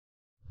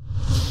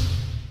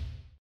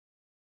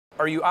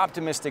Are you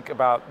optimistic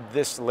about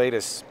this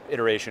latest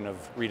iteration of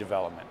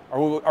redevelopment?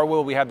 Or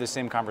will we have the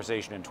same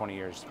conversation in 20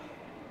 years?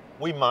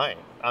 We might.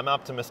 I'm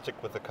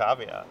optimistic with the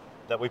caveat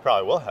that we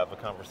probably will have a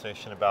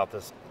conversation about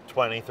this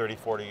 20, 30,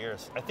 40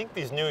 years. I think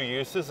these new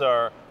uses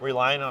are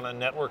relying on a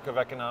network of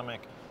economic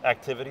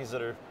activities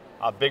that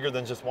are bigger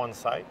than just one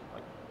site.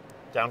 Like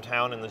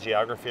downtown and the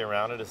geography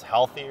around it is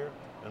healthier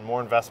and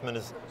more investment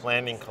is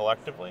landing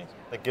collectively.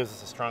 That gives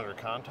us a stronger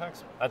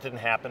context. That didn't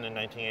happen in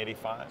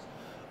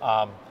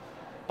 1985.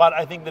 But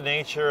I think the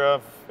nature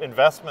of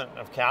investment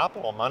of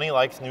capital, money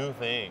likes new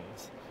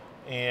things.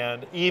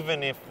 And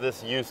even if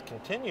this use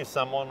continues,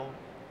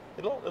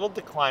 it'll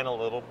decline a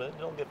little bit.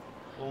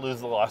 It'll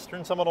lose the luster,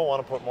 and someone will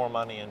want to put more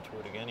money into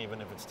it again,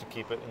 even if it's to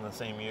keep it in the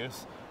same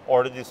use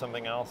or to do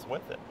something else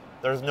with it.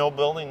 There's no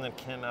building that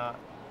cannot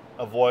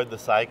avoid the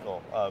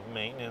cycle of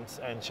maintenance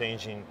and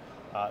changing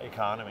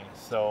economies.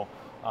 So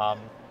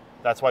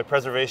that's why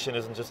preservation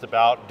isn't just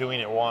about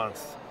doing it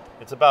once.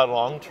 It's about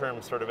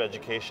long-term sort of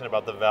education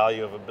about the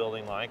value of a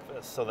building like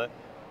this, so that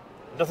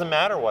it doesn't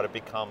matter what it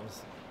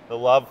becomes. The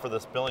love for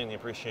this building, the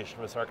appreciation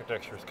for this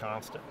architecture is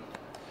constant.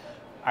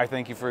 I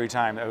thank you for your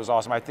time. That was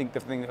awesome. I think the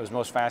thing that was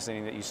most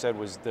fascinating that you said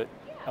was that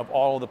of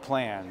all the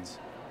plans,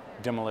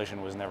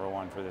 demolition was never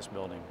one for this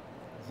building.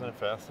 Isn't that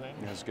fascinating?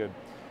 That's good.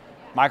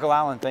 Michael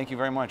Allen, thank you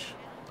very much.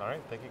 All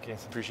right, thank you,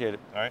 Casey. Appreciate it.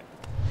 All right.